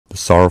The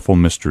Sorrowful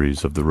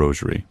Mysteries of the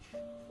Rosary.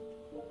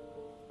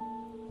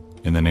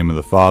 In the name of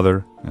the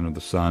Father, and of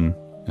the Son,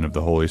 and of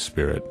the Holy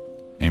Spirit.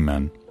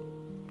 Amen.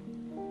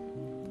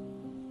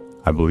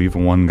 I believe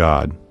in one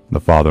God, the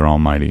Father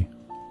Almighty,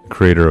 the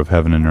Creator of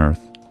heaven and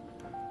earth,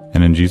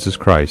 and in Jesus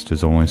Christ,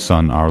 His only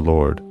Son, our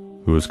Lord,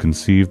 who was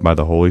conceived by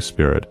the Holy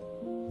Spirit,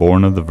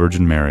 born of the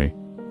Virgin Mary,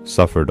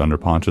 suffered under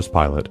Pontius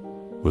Pilate,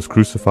 was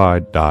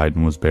crucified, died,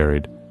 and was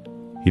buried.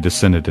 He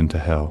descended into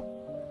hell.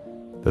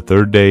 The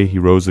third day He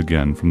rose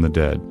again from the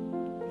dead.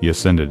 He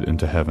ascended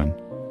into heaven,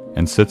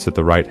 and sits at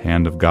the right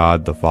hand of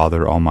God the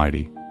Father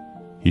Almighty.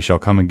 He shall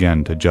come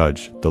again to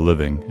judge the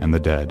living and the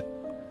dead.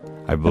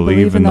 I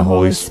believe in the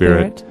Holy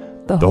Spirit,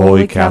 the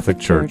Holy Catholic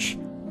Church,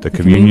 the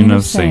communion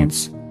of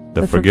saints,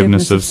 the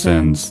forgiveness of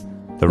sins,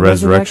 the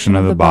resurrection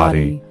of the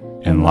body,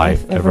 and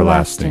life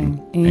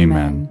everlasting.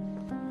 Amen.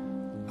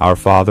 Our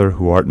Father,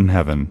 who art in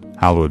heaven,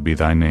 hallowed be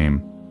thy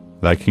name.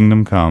 Thy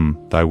kingdom come,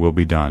 thy will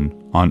be done,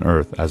 on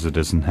earth as it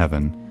is in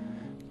heaven.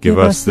 Give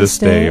us this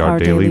day our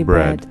daily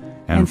bread,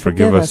 and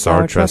forgive us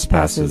our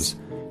trespasses,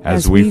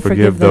 as we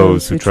forgive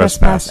those who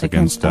trespass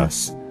against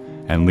us.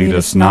 And lead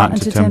us not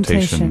into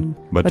temptation,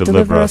 but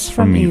deliver us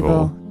from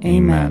evil.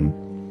 Amen.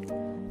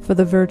 For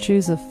the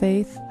virtues of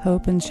faith,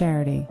 hope, and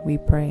charity, we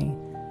pray.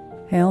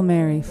 Hail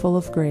Mary, full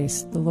of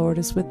grace, the Lord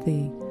is with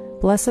thee.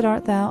 Blessed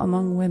art thou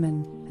among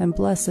women, and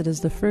blessed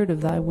is the fruit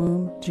of thy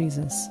womb,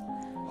 Jesus.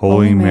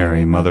 Holy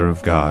Mary, Mother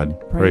of God,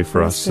 pray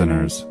for us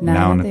sinners,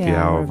 now and at the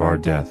hour of our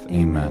death.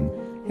 Amen.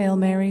 Hail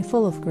Mary,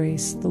 full of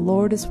grace, the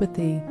Lord is with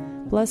thee.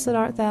 Blessed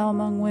art thou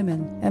among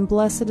women, and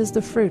blessed is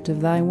the fruit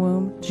of thy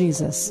womb,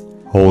 Jesus.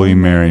 Holy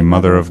Mary,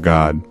 Mother of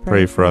God,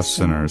 pray for us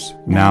sinners,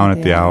 now and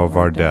at the hour of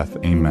our death.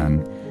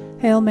 Amen.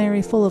 Hail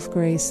Mary, full of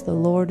grace, the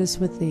Lord is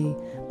with thee.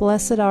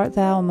 Blessed art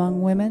thou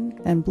among women,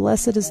 and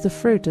blessed is the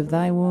fruit of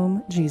thy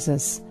womb,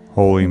 Jesus.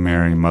 Holy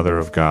Mary, Mother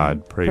of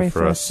God, pray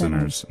for us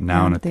sinners,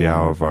 now and at the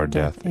hour of our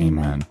death.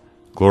 Amen.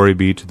 Glory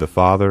be to the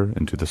Father,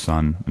 and to the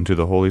Son, and to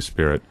the Holy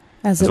Spirit,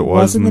 as it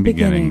was in the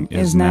beginning,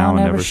 is now,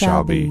 and ever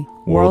shall be,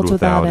 world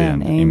without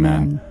end.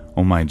 Amen.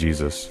 O my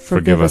Jesus,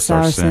 forgive us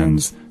our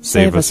sins,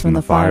 save us from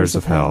the fires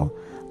of hell,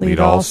 lead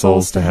all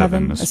souls to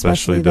heaven,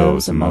 especially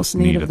those in most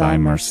need of thy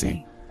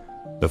mercy.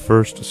 The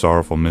first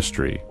sorrowful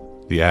mystery,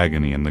 the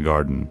agony in the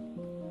garden.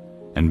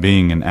 And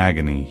being in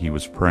agony, he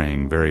was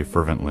praying very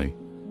fervently,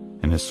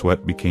 and his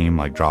sweat became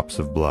like drops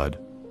of blood,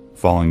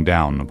 falling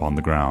down upon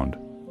the ground.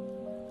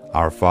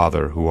 Our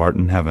Father, who art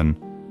in heaven,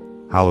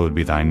 hallowed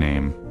be thy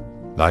name.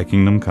 Thy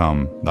kingdom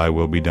come, thy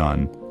will be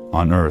done,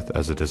 on earth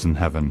as it is in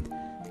heaven.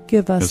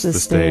 Give us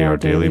this day our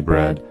daily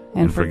bread,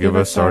 and forgive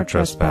us our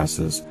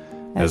trespasses,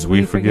 as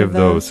we forgive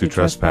those who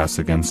trespass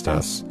against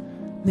us.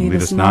 Lead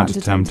us not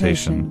into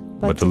temptation,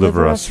 but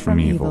deliver us from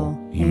evil.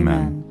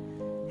 Amen.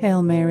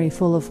 Hail Mary,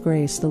 full of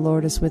grace, the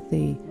Lord is with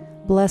thee.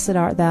 Blessed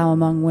art thou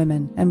among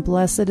women, and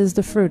blessed is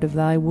the fruit of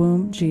thy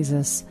womb,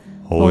 Jesus.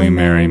 Holy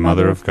Mary,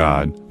 Mother of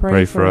God,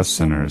 pray for us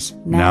sinners,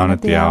 now and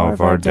at the hour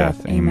of our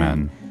death.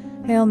 Amen.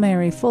 Hail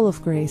Mary, full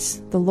of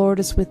grace, the Lord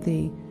is with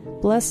thee.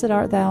 Blessed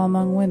art thou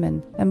among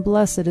women, and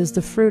blessed is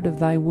the fruit of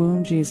thy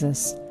womb,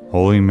 Jesus.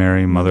 Holy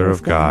Mary, Mother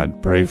of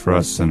God, pray for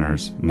us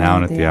sinners, now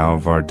and at the hour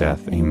of our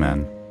death.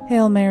 Amen.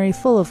 Hail Mary,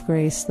 full of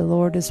grace, the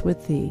Lord is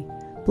with thee.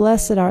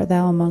 Blessed art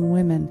thou among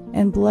women,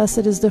 and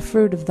blessed is the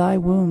fruit of thy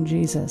womb,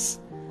 Jesus.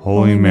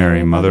 Holy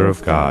Mary, Mother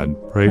of God,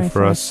 pray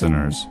for us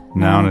sinners,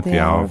 now and at the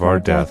hour of our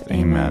death.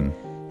 Amen.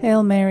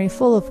 Hail Mary,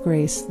 full of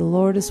grace, the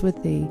Lord is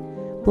with thee.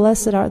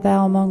 Blessed art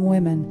thou among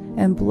women,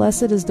 and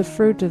blessed is the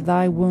fruit of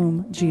thy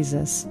womb,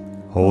 Jesus.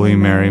 Holy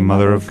Mary,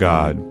 Mother of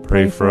God,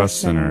 pray for us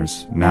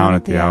sinners, now and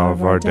at the hour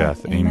of our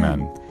death.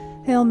 Amen.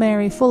 Hail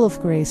Mary, full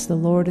of grace, the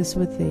Lord is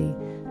with thee.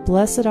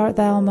 Blessed art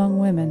thou among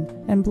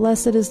women, and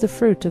blessed is the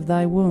fruit of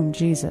thy womb,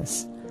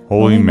 Jesus.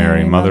 Holy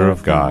Mary, Mother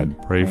of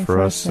God, pray for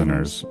us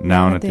sinners,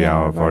 now and at the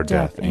hour of our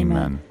death.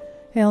 Amen.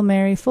 Hail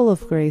Mary, full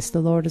of grace, the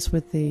Lord is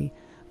with thee.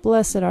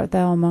 Blessed art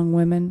thou among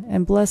women,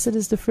 and blessed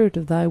is the fruit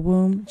of thy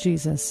womb,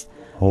 Jesus.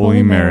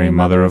 Holy Mary,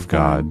 Mother of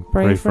God,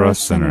 pray for us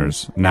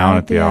sinners, now and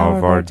at the hour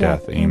of our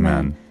death.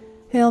 Amen.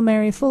 Hail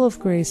Mary, full of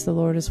grace, the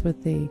Lord is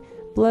with thee.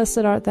 Blessed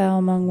art thou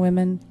among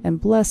women, and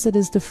blessed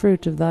is the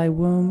fruit of thy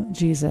womb,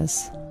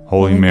 Jesus.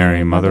 Holy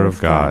Mary, Mother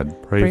of God,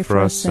 pray for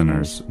us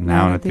sinners,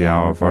 now and at the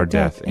hour of our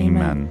death.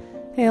 Amen.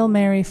 Hail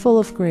Mary, full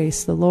of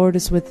grace, the Lord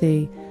is with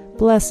thee.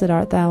 Blessed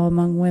art thou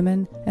among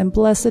women, and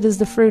blessed is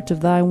the fruit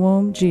of thy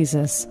womb,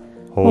 Jesus.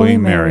 Holy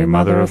Mary,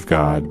 Mother of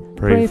God,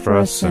 pray for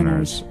us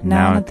sinners,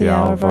 now and at the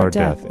hour of our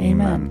death.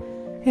 Amen.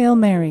 Hail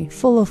Mary,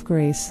 full of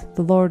grace,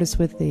 the Lord is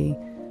with thee.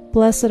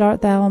 Blessed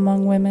art thou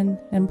among women,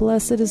 and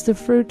blessed is the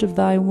fruit of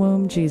thy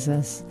womb,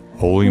 Jesus.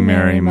 Holy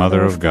Mary,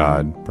 Mother of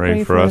God,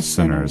 pray for us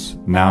sinners,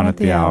 now and at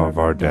the hour of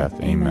our death.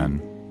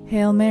 Amen.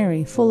 Hail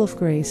Mary, full of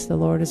grace, the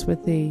Lord is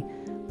with thee.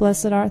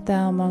 Blessed art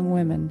thou among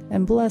women,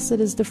 and blessed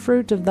is the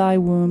fruit of thy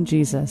womb,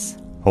 Jesus.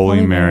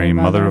 Holy Mary,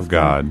 Mother of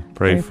God,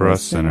 pray for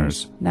us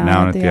sinners,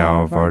 now and at the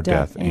hour of our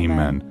death.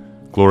 Amen.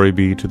 Glory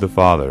be to the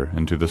Father,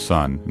 and to the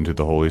Son, and to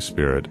the Holy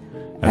Spirit,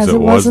 as it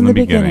was in the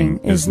beginning,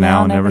 is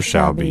now, and ever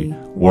shall be,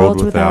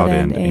 world without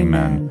end.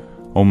 Amen.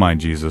 O my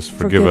Jesus,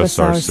 forgive us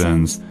our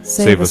sins,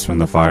 save us from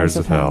the fires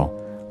of hell.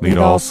 Lead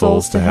all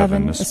souls to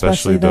heaven,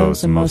 especially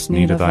those in most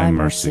need of thy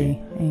mercy.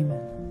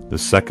 Amen. The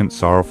second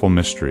sorrowful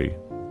mystery,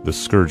 the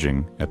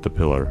scourging at the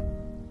pillar.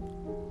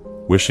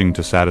 Wishing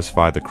to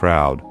satisfy the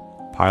crowd,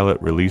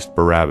 Pilate released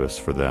Barabbas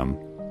for them,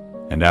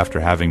 and after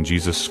having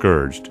Jesus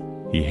scourged,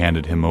 he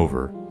handed him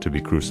over to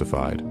be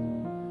crucified.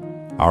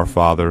 Our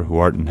Father, who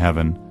art in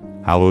heaven,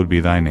 hallowed be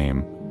thy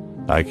name.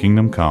 Thy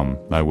kingdom come,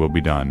 thy will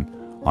be done,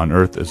 on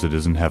earth as it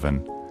is in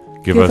heaven.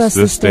 Give us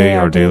this day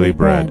our daily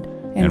bread,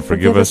 and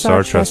forgive us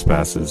our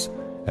trespasses,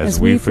 as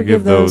we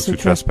forgive those who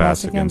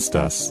trespass against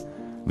us.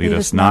 Lead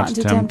us not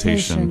into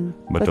temptation,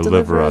 but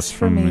deliver us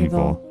from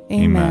evil.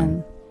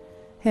 Amen.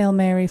 Hail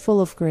Mary,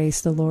 full of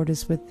grace, the Lord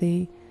is with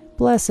thee.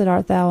 Blessed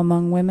art thou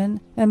among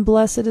women, and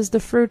blessed is the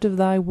fruit of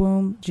thy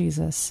womb,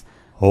 Jesus.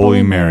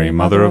 Holy Mary,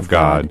 Mother of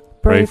God,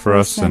 pray for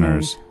us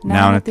sinners,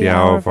 now and at the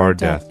hour of our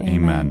death.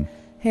 Amen.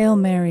 Hail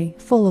Mary,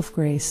 full of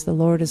grace, the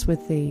Lord is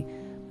with thee.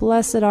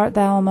 Blessed art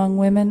thou among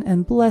women,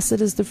 and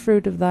blessed is the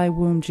fruit of thy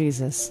womb,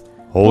 Jesus.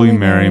 Holy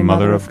Mary,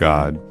 Mother of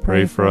God,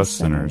 pray for us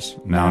sinners,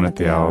 now and at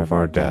the hour of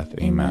our death.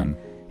 Amen.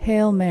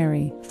 Hail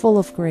Mary, full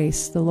of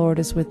grace, the Lord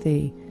is with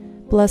thee.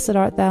 Blessed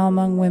art thou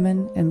among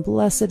women, and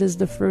blessed is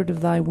the fruit of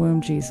thy womb,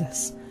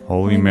 Jesus.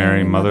 Holy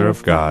Mary, Mother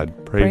of God,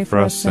 pray for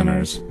us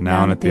sinners,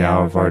 now and at the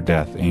hour of our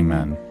death.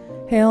 Amen.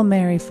 Hail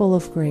Mary, full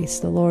of grace,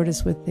 the Lord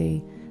is with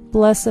thee.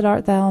 Blessed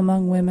art thou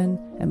among women,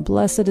 and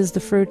blessed is the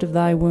fruit of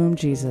thy womb,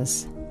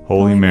 Jesus.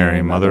 Holy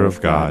Mary, Mother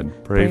of God,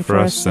 pray for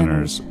us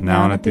sinners,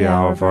 now and at the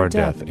hour of our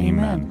death.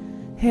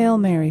 Amen. Hail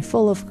Mary,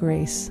 full of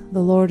grace,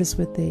 the Lord is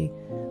with thee.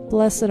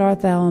 Blessed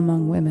art thou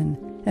among women,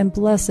 and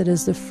blessed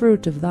is the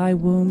fruit of thy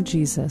womb,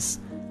 Jesus.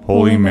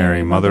 Holy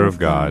Mary, Mother of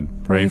God,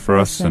 pray for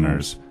us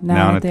sinners,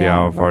 now and at the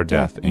hour of our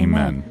death.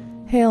 Amen.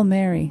 Hail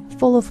Mary,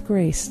 full of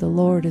grace, the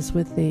Lord is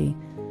with thee.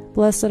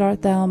 Blessed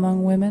art thou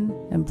among women,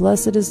 and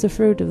blessed is the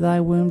fruit of thy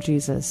womb,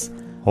 Jesus.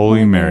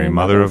 Holy Mary,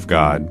 Mother of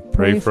God,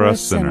 pray for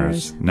us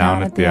sinners, now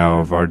and at the hour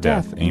of our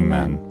death.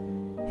 Amen.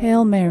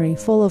 Hail Mary,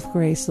 full of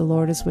grace, the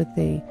Lord is with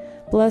thee.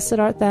 Blessed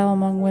art thou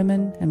among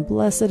women, and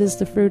blessed is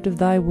the fruit of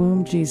thy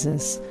womb,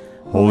 Jesus.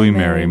 Holy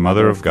Mary,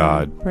 Mother of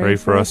God, pray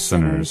for us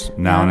sinners,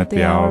 now and at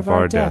the hour of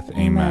our death.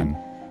 Amen.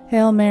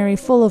 Hail Mary,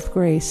 full of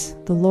grace,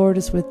 the Lord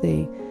is with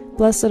thee.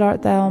 Blessed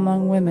art thou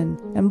among women,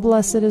 and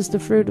blessed is the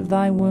fruit of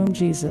thy womb,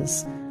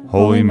 Jesus.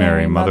 Holy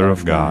Mary, Mother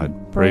of God,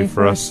 pray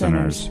for us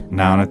sinners,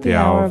 now and at the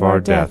hour of our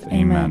death.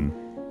 Amen.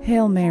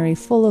 Hail Mary,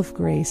 full of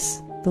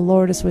grace, the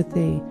Lord is with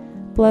thee.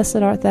 Blessed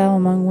art thou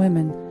among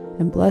women,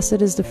 and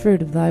blessed is the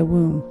fruit of thy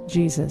womb,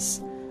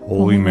 Jesus.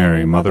 Holy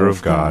Mary, Mother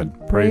of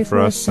God, pray for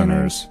us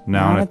sinners,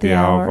 now and at the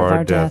hour of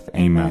our death.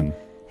 Amen.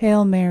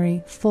 Hail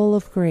Mary, full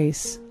of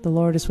grace, the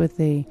Lord is with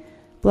thee.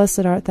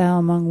 Blessed art thou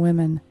among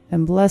women,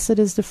 and blessed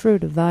is the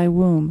fruit of thy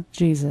womb,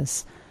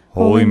 Jesus.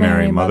 Holy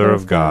Mary, Mother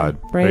of God,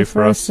 pray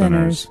for us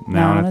sinners,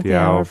 now and at the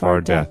hour of our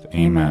death.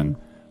 Amen.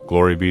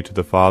 Glory be to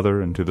the Father,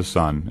 and to the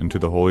Son, and to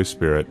the Holy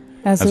Spirit,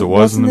 as it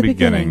was in the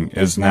beginning,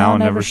 is now,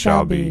 and ever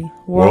shall be,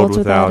 world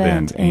without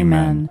end.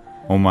 Amen.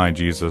 O my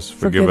Jesus,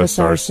 forgive us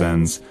our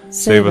sins,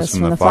 save us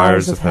from the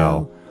fires of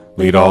hell.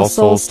 Lead all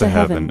souls to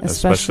heaven,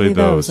 especially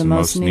those in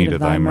most need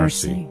of thy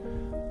mercy.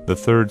 The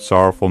third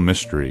sorrowful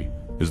mystery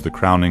is the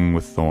crowning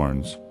with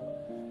thorns.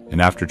 And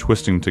after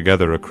twisting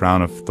together a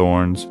crown of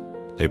thorns,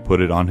 they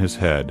put it on his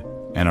head,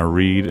 and a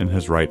reed in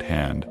his right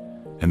hand.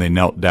 And they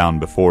knelt down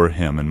before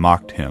him and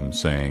mocked him,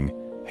 saying,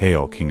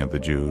 Hail, King of the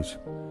Jews!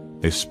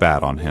 They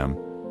spat on him,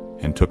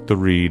 and took the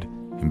reed,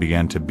 and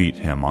began to beat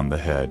him on the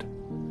head.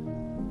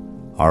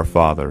 Our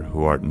Father,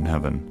 who art in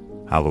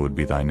heaven, hallowed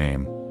be thy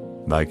name.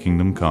 Thy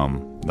kingdom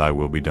come, thy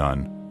will be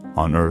done,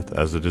 on earth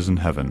as it is in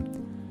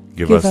heaven.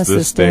 Give us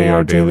this day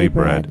our daily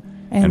bread,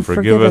 and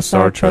forgive us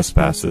our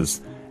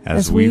trespasses,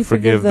 as we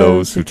forgive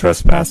those who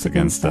trespass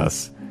against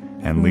us.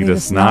 And lead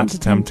us not into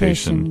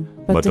temptation,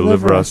 but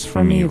deliver us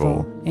from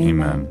evil.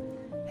 Amen.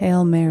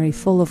 Hail Mary,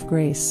 full of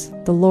grace,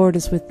 the Lord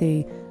is with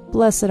thee.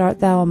 Blessed art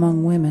thou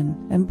among women,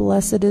 and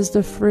blessed is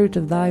the fruit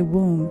of thy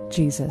womb,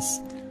 Jesus.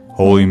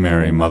 Holy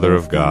Mary, Mother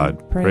of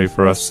God, pray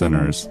for us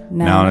sinners,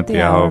 now and at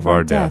the hour of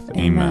our death.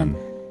 Amen.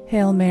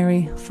 Hail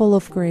Mary, full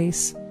of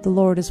grace, the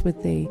Lord is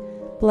with thee.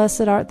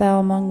 Blessed art thou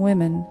among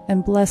women,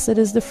 and blessed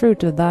is the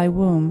fruit of thy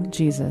womb,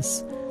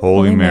 Jesus.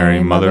 Holy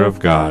Mary, Mother of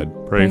God,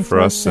 pray for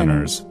us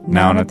sinners,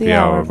 now and at the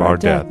hour of our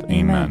death.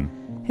 Amen.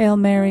 Hail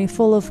Mary,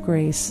 full of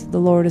grace, the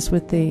Lord is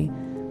with thee.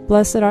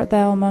 Blessed art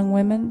thou among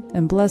women,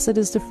 and blessed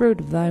is the fruit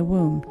of thy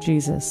womb,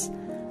 Jesus.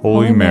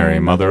 Holy Mary,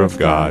 Mother of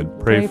God,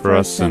 pray for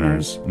us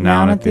sinners,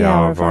 now and at the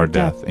hour of our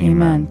death.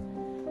 Amen.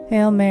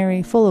 Hail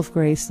Mary, full of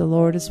grace, the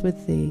Lord is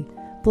with thee.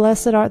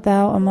 Blessed art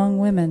thou among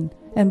women,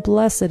 and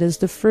blessed is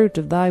the fruit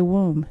of thy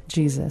womb,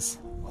 Jesus.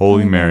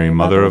 Holy Mary,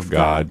 Mother of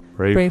God,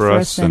 pray for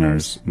us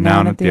sinners,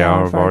 now and at the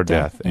hour of our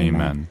death.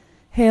 Amen.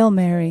 Hail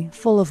Mary,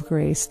 full of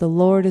grace, the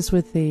Lord is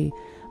with thee.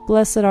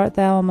 Blessed art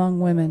thou among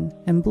women,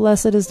 and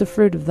blessed is the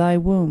fruit of thy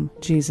womb,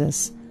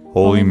 Jesus.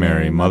 Holy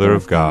Mary, Mother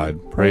of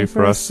God, pray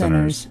for us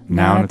sinners,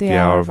 now and at the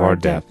hour of our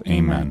death.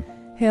 Amen.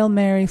 Hail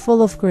Mary,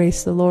 full of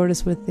grace, the Lord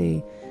is with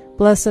thee.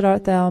 Blessed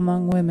art thou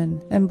among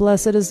women, and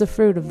blessed is the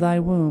fruit of thy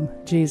womb,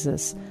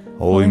 Jesus.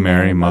 Holy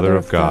Mary, Mother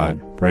of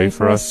God, pray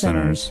for us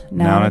sinners,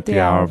 now and at the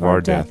hour of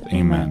our death.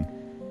 Amen.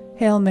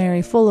 Hail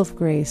Mary, full of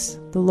grace,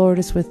 the Lord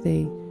is with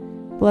thee.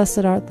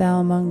 Blessed art thou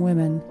among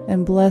women,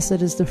 and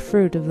blessed is the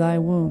fruit of thy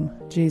womb,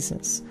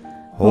 Jesus.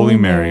 Holy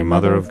Mary,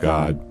 Mother of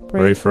God,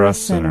 pray for us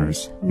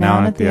sinners, now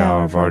and at the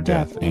hour of our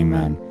death.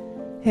 Amen.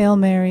 Hail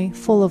Mary,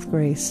 full of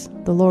grace,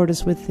 the Lord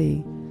is with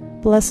thee.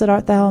 Blessed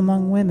art thou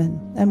among women,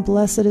 and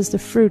blessed is the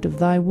fruit of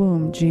thy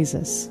womb,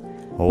 Jesus.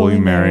 Holy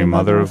Mary,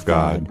 Mother of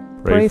God,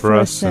 pray for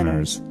us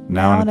sinners,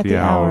 now and at the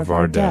hour of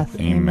our death.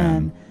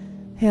 Amen.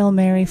 Hail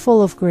Mary,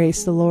 full of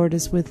grace, the Lord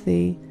is with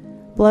thee.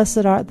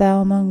 Blessed art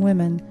thou among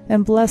women,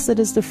 and blessed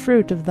is the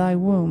fruit of thy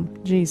womb,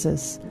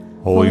 Jesus.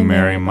 Holy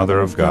Mary, Mother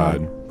of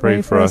God,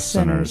 pray for us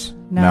sinners,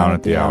 now and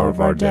at the hour of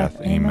our death.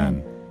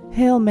 Amen.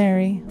 Hail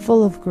Mary,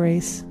 full of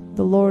grace,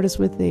 the Lord is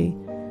with thee.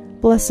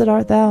 Blessed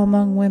art thou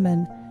among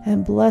women,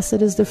 and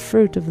blessed is the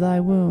fruit of thy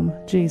womb,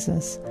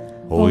 Jesus.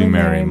 Holy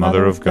Mary,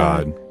 Mother of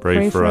God,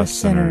 pray for us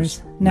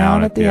sinners, now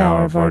and at the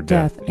hour of our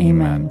death.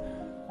 Amen.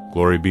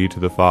 Glory be to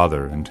the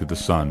Father, and to the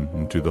Son,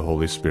 and to the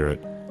Holy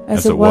Spirit,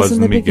 as it was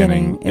in the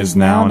beginning, is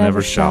now, and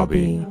ever shall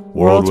be,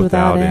 world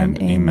without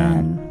end.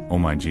 Amen. O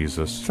my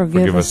Jesus,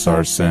 forgive us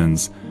our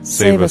sins,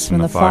 save us from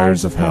the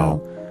fires of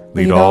hell,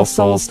 lead all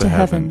souls to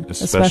heaven,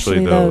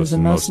 especially those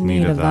in most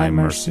need of thy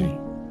mercy.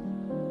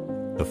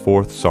 The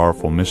fourth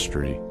sorrowful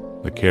mystery,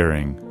 the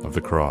carrying of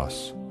the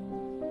cross.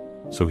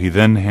 So he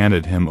then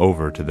handed him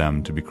over to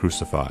them to be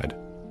crucified.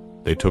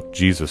 They took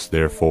Jesus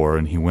therefore,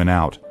 and he went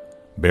out,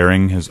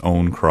 bearing his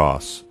own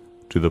cross,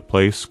 to the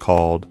place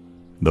called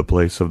the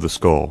place of the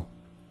skull,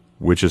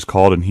 which is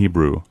called in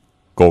Hebrew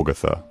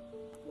Golgotha.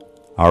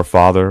 Our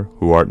Father,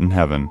 who art in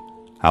heaven,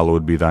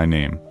 hallowed be thy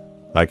name.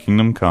 Thy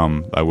kingdom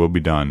come, thy will be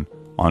done,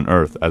 on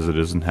earth as it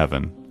is in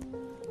heaven.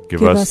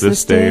 Give us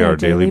this day our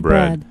daily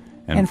bread,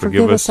 and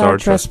forgive us our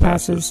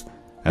trespasses,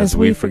 as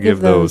we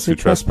forgive those who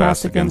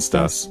trespass against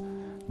us.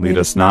 Lead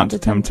us not to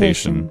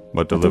temptation,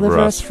 but deliver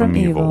us from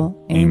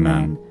evil.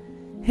 Amen.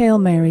 Hail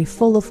Mary,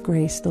 full of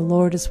grace, the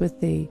Lord is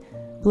with thee.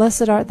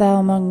 Blessed art thou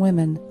among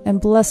women,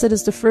 and blessed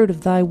is the fruit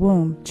of thy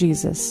womb,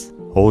 Jesus.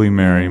 Holy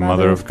Mary,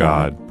 Mother of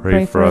God,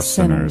 pray for us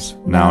sinners,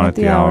 now and at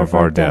the hour of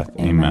our death.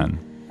 Amen.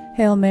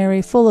 Hail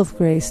Mary, full of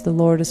grace, the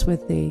Lord is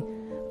with thee.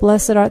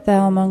 Blessed art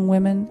thou among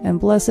women, and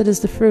blessed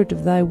is the fruit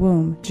of thy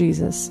womb,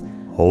 Jesus.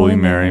 Holy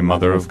Mary,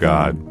 Mother of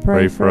God,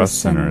 pray for us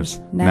sinners,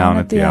 now and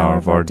at the hour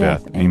of our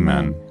death.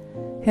 Amen.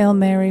 Hail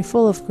Mary,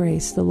 full of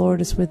grace, the Lord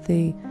is with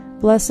thee.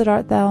 Blessed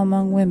art thou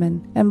among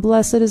women, and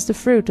blessed is the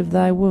fruit of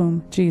thy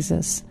womb,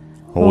 Jesus.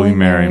 Holy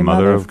Mary,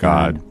 Mother of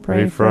God,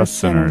 pray for us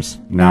sinners,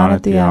 now and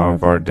at the hour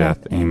of our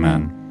death.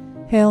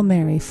 Amen. Hail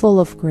Mary, full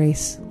of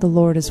grace, the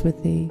Lord is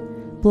with thee.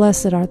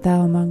 Blessed art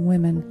thou among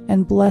women,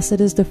 and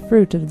blessed is the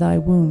fruit of thy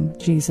womb,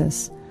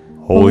 Jesus.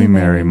 Holy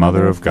Mary,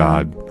 Mother of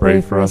God,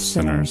 pray for us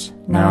sinners,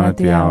 now and at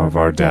the hour of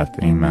our death.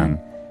 Amen.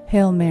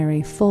 Hail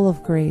Mary, full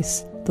of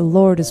grace, the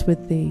Lord is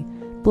with thee.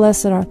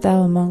 Blessed art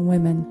thou among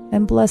women,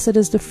 and blessed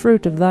is the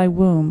fruit of thy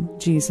womb,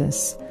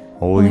 Jesus.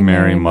 Holy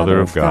Mary, Mother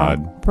of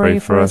God, pray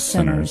for us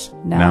sinners,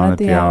 now and at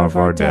the hour of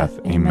our death.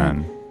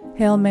 Amen.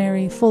 Hail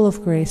Mary, full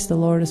of grace, the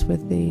Lord is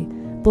with thee.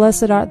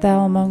 Blessed art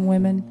thou among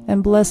women,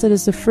 and blessed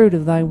is the fruit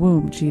of thy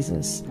womb,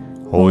 Jesus.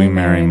 Holy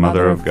Mary,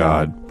 Mother of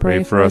God,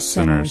 pray for us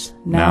sinners,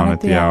 now and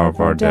at the hour of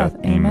our death.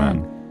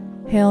 Amen.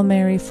 Hail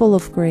Mary, full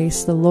of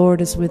grace, the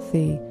Lord is with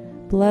thee.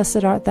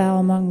 Blessed art thou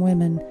among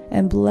women,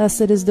 and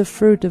blessed is the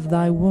fruit of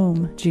thy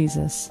womb,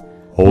 Jesus.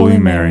 Holy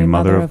Mary,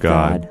 Mother of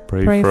God,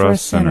 pray for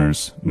us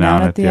sinners, now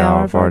and at the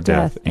hour of our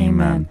death.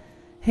 Amen.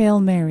 Hail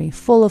Mary,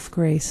 full of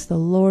grace, the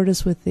Lord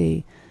is with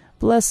thee.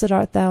 Blessed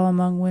art thou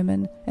among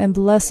women, and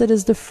blessed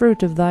is the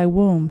fruit of thy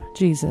womb,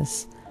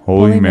 Jesus.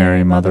 Holy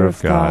Mary, Mother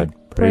of God,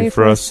 pray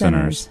for us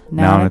sinners,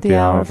 now and at the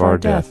hour of our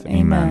death.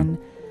 Amen.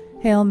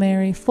 Hail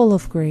Mary, full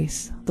of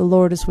grace, the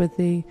Lord is with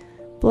thee.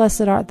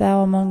 Blessed art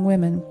thou among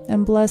women,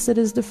 and blessed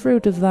is the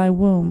fruit of thy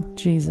womb,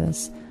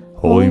 Jesus.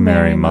 Holy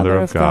Mary, Mother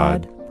of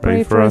God,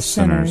 pray for us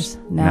sinners,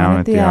 now and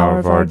at the hour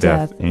of our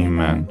death.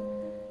 Amen.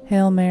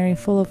 Hail Mary,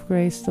 full of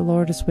grace, the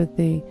Lord is with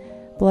thee.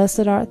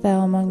 Blessed art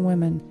thou among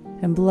women,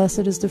 and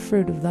blessed is the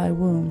fruit of thy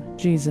womb,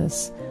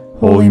 Jesus.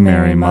 Holy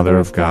Mary, Mother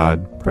of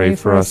God, pray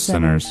for us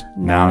sinners,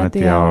 now and at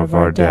the hour of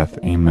our death.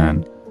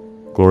 Amen.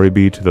 Glory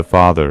be to the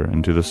Father,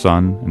 and to the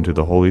Son, and to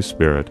the Holy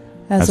Spirit,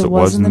 as it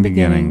was in the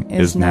beginning,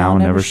 is now,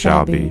 and ever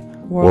shall be,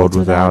 world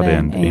without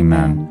end.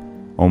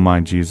 Amen. O my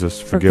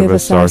Jesus, forgive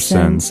us our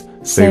sins,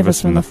 save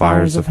us from the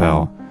fires of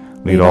hell.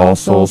 Lead all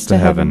souls to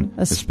heaven,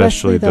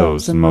 especially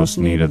those in most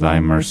need of thy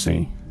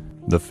mercy.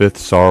 The fifth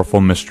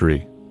sorrowful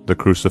mystery, the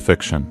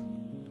crucifixion.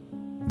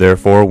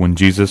 Therefore, when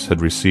Jesus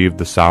had received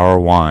the sour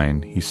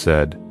wine, he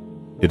said,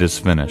 "It is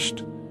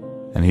finished."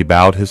 And he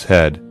bowed his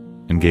head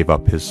and gave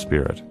up his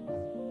spirit.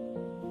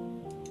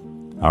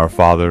 Our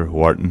Father,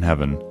 who art in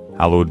heaven,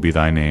 hallowed be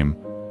thy name.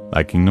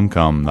 Thy kingdom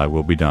come, thy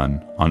will be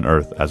done, on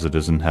earth as it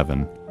is in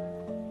heaven.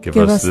 Give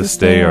us this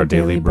day our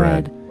daily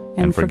bread,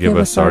 and forgive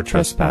us our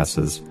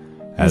trespasses,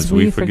 as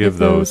we forgive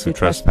those who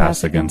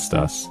trespass against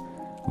us.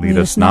 Lead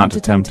us not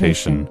to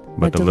temptation,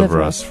 but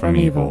deliver us from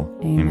evil.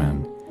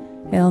 Amen.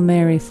 Hail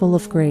Mary, full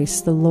of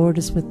grace, the Lord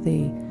is with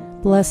thee.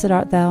 Blessed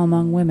art thou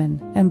among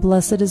women, and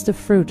blessed is the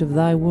fruit of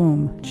thy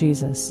womb,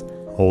 Jesus.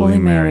 Holy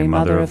Mary,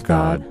 Mother of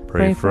God,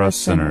 pray for us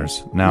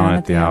sinners, now and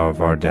at the hour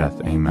of our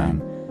death.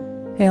 Amen.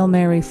 Hail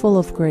Mary, full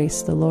of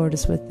grace, the Lord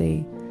is with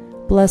thee.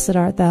 Blessed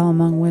art thou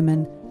among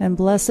women, and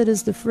blessed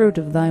is the fruit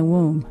of thy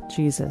womb,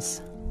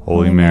 Jesus.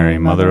 Holy Mary,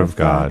 Mother of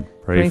God,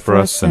 pray for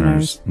us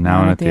sinners,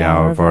 now and at the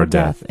hour of our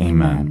death.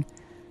 Amen.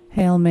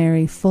 Hail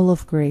Mary, full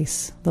of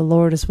grace, the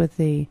Lord is with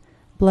thee.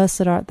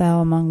 Blessed art thou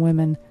among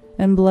women,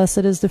 and blessed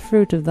is the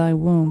fruit of thy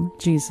womb,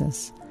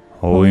 Jesus.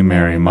 Holy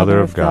Mary, Mother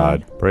of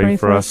God, pray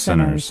for us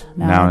sinners,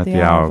 now and at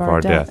the hour of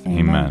our death.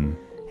 Amen.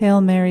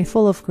 Hail Mary,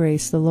 full of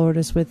grace, the Lord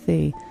is with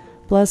thee.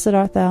 Blessed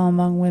art thou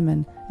among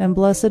women, and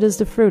blessed is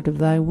the fruit of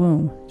thy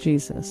womb,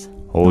 Jesus.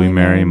 Holy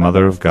Mary,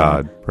 Mother of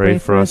God, pray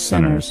for us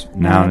sinners,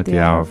 now and at the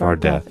hour of our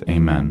death.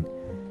 Amen.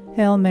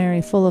 Hail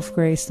Mary, full of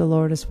grace, the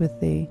Lord is with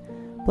thee.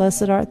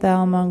 Blessed art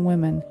thou among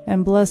women,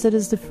 and blessed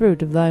is the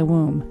fruit of thy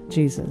womb,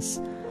 Jesus.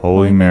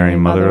 Holy Mary,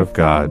 Mother of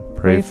God,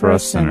 pray for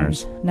us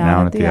sinners, now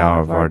and at the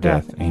hour of our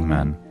death.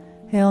 Amen.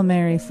 Hail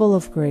Mary, full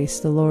of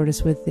grace, the Lord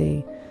is with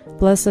thee.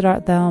 Blessed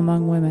art thou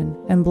among women,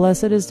 and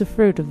blessed is the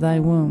fruit of thy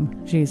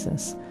womb,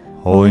 Jesus.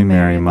 Holy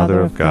Mary, Mother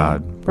of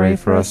God, pray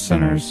for us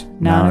sinners,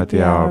 now and at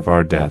the hour of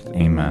our death.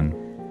 Amen.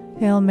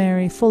 Hail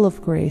Mary, full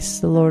of grace,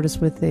 the Lord is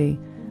with thee.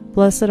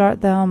 Blessed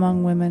art thou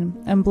among women,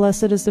 and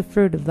blessed is the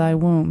fruit of thy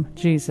womb,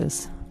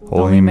 Jesus.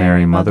 Holy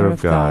Mary, Mother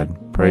of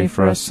God, pray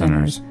for us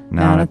sinners,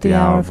 now and at the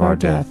hour of our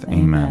death.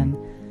 Amen.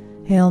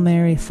 Hail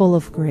Mary, full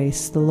of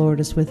grace, the Lord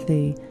is with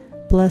thee.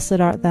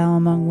 Blessed art thou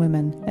among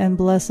women, and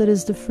blessed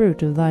is the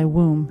fruit of thy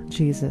womb,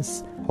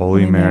 Jesus.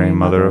 Holy Mary,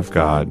 Mother of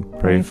God,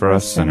 pray for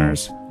us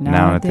sinners,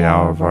 now and at the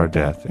hour of our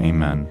death.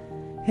 Amen.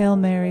 Hail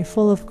Mary,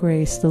 full of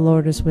grace, the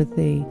Lord is with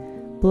thee.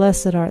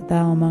 Blessed art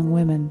thou among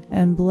women,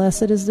 and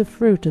blessed is the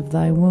fruit of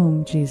thy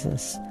womb,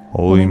 Jesus.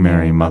 Holy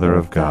Mary, Mother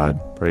of God,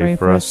 pray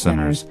for us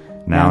sinners,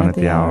 now and at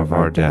the hour of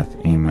our death.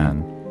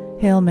 Amen.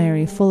 Hail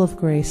Mary, full of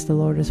grace, the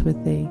Lord is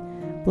with thee.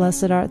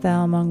 Blessed art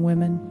thou among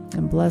women,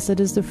 and blessed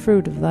is the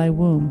fruit of thy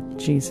womb,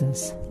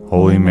 Jesus.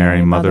 Holy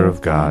Mary, Mother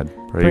of God,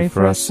 pray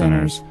for us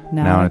sinners,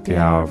 now and at the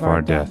hour of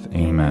our death.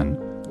 Amen.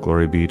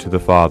 Glory be to the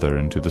Father,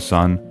 and to the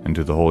Son, and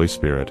to the Holy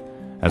Spirit,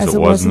 as it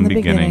was in the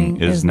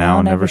beginning, is now,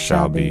 and ever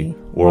shall be,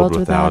 world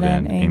without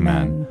end.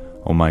 Amen.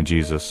 O my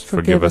Jesus,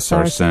 forgive us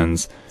our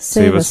sins,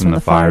 save us from the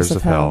fires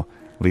of hell,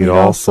 lead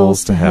all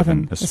souls to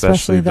heaven,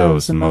 especially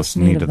those in most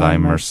need of thy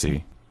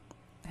mercy.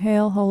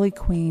 Hail, Holy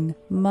Queen,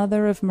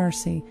 Mother of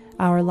mercy,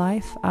 our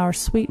life, our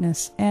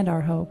sweetness, and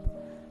our hope.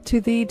 To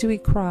thee do we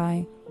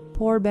cry,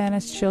 poor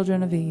banished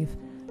children of Eve.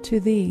 To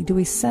thee do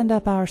we send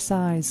up our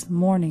sighs,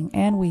 mourning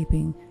and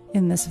weeping,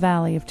 in this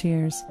valley of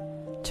tears.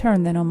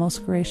 Turn then, O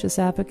most gracious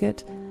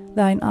Advocate,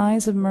 thine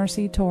eyes of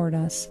mercy toward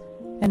us,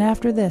 and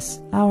after this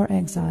our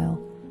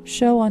exile,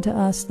 show unto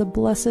us the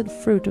blessed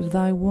fruit of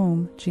thy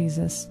womb,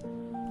 Jesus.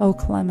 O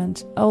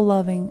clement, O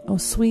loving, O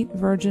sweet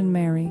Virgin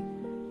Mary,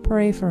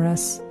 pray for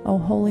us, O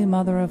Holy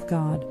Mother of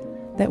God,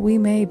 that we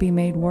may be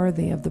made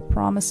worthy of the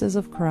promises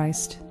of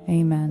Christ.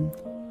 Amen.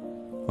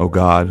 O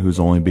God, whose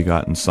only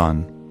begotten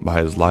Son,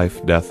 by his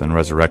life, death, and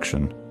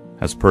resurrection,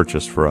 has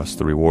purchased for us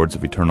the rewards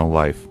of eternal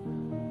life,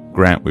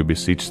 grant, we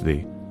beseech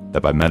thee,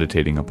 that by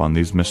meditating upon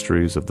these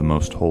mysteries of the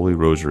most holy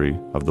Rosary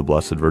of the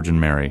Blessed Virgin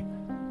Mary,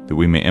 that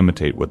we may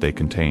imitate what they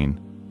contain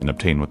and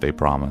obtain what they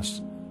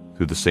promise.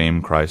 Through the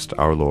same Christ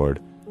our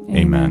Lord.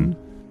 Amen.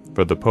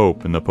 For the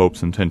Pope and the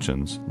Pope's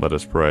intentions, let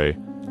us pray.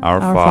 Our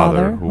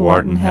Father, who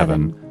art in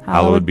heaven,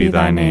 hallowed be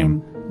thy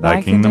name.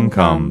 Thy kingdom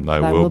come,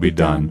 thy will be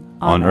done,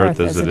 on earth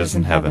as it is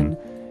in heaven.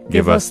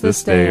 Give us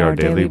this day our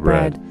daily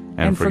bread,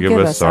 and forgive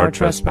us our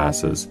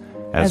trespasses,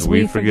 as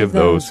we forgive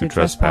those who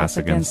trespass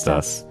against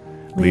us.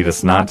 Lead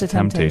us not to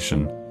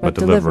temptation, but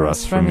deliver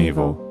us from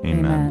evil.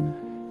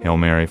 Amen. Hail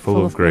Mary,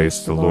 full of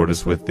grace, the Lord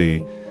is with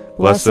thee.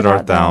 Blessed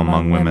art thou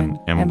among women,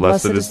 and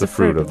blessed is the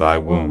fruit of thy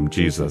womb,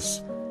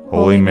 Jesus.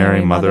 Holy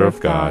Mary, Mother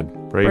of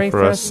God, pray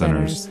for us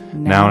sinners,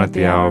 now and at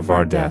the hour of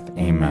our death.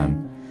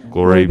 Amen.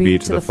 Glory be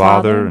to the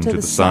Father, and to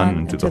the Son,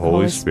 and to the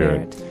Holy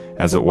Spirit,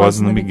 as it was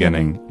in the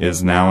beginning,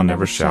 is now, and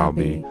ever shall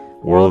be,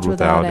 world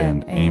without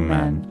end.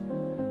 Amen.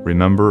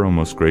 Remember, O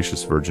most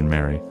gracious Virgin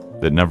Mary,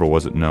 that never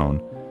was it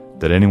known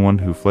that anyone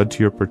who fled to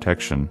your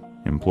protection,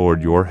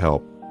 implored your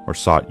help, or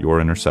sought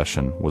your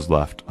intercession was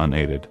left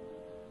unaided.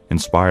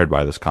 Inspired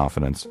by this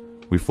confidence,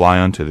 we fly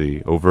unto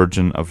thee, O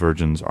Virgin of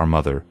Virgins, our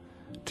Mother.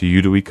 To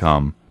you do we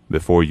come,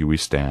 before you we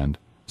stand,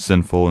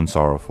 sinful and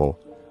sorrowful.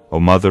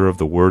 O Mother of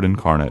the Word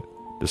incarnate,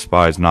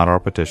 despise not our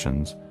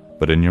petitions,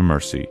 but in your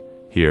mercy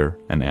hear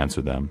and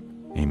answer them.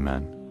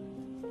 Amen.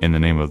 In the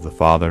name of the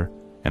Father,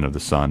 and of the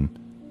Son,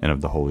 and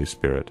of the Holy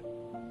Spirit.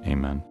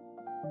 Amen.